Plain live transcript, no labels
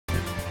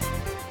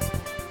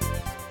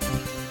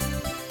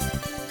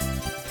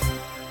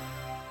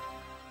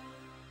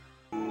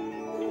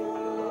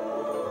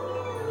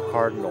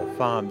Cardinal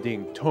Pham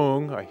Ding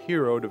Tung, a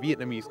hero to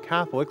Vietnamese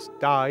Catholics,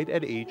 died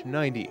at age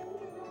 90.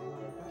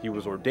 He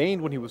was ordained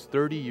when he was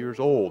 30 years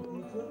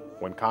old.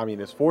 When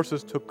communist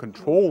forces took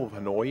control of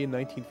Hanoi in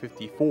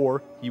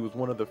 1954, he was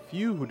one of the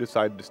few who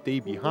decided to stay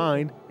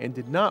behind and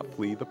did not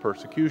flee the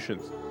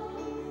persecutions.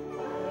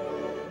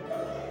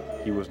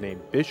 He was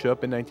named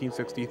bishop in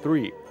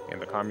 1963,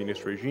 and the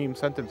communist regime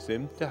sentenced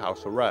him to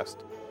house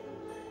arrest.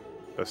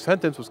 The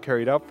sentence was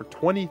carried out for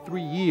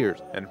 23 years,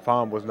 and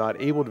Pham was not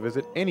able to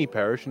visit any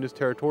parish in his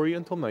territory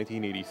until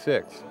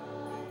 1986.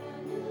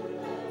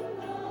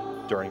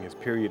 During his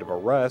period of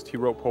arrest, he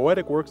wrote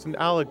poetic works and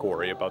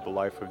allegory about the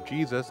life of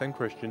Jesus and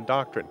Christian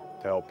doctrine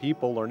to help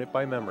people learn it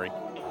by memory.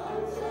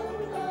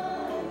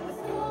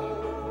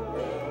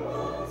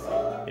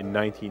 In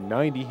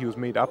 1990, he was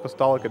made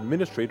apostolic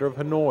administrator of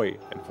Hanoi,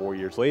 and 4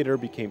 years later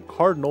became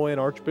cardinal and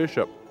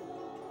archbishop.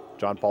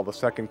 John Paul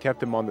II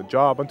kept him on the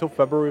job until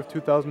February of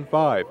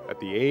 2005, at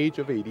the age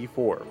of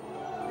 84.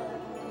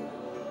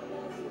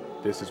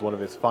 This is one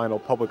of his final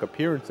public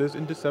appearances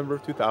in December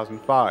of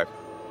 2005.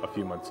 A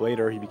few months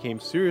later, he became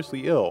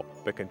seriously ill,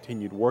 but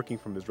continued working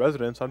from his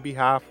residence on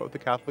behalf of the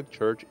Catholic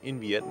Church in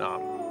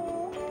Vietnam.